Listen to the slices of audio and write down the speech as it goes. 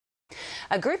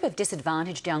A group of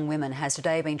disadvantaged young women has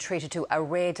today been treated to a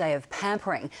rare day of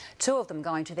pampering, two of them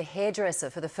going to the hairdresser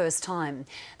for the first time.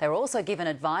 They were also given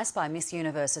advice by Miss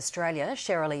Universe Australia,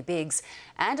 Shirley Biggs,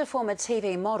 and a former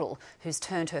TV model who's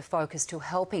turned her focus to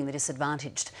helping the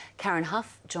disadvantaged. Karen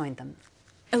Huff joined them.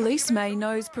 Elise May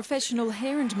knows professional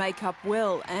hair and makeup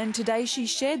well, and today she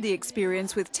shared the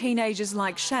experience with teenagers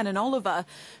like Shannon Oliver,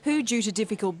 who, due to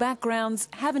difficult backgrounds,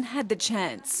 haven't had the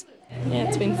chance. Yeah,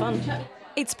 it's been fun.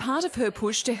 It's part of her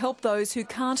push to help those who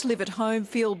can't live at home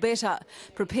feel better,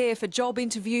 prepare for job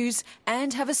interviews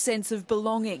and have a sense of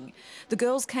belonging. The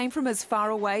girls came from as far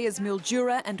away as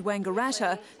Mildura and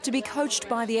Wangaratta to be coached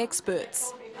by the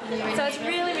experts. So it's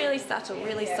really subtle,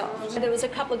 really soft. There was a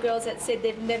couple of girls that said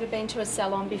they've never been to a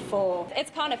salon before. It's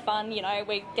kind of fun, you know,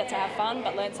 we get to have fun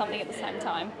but learn something at the same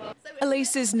time.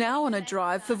 Elise is now on a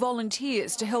drive for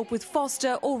volunteers to help with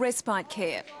foster or respite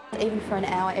care. Even for an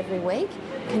hour every week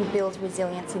can build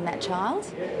resilience in that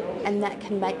child, and that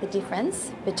can make the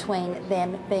difference between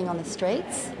them being on the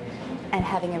streets and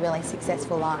having a really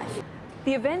successful life.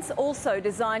 The event's also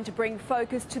designed to bring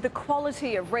focus to the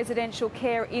quality of residential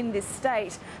care in this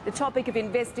state, the topic of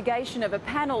investigation of a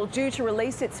panel due to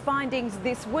release its findings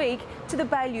this week to the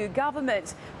Baillieu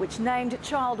government, which named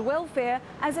child welfare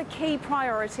as a key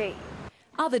priority.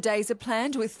 Other days are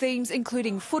planned with themes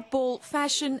including football,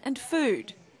 fashion and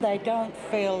food. They don't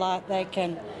feel like they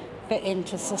can fit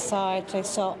into society,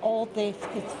 so all this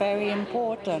is very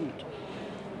important.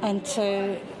 And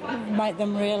to make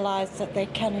them realise that they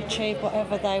can achieve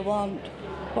whatever they want,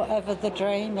 whatever the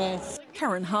dream is.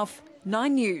 Karen Huff,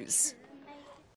 9 News.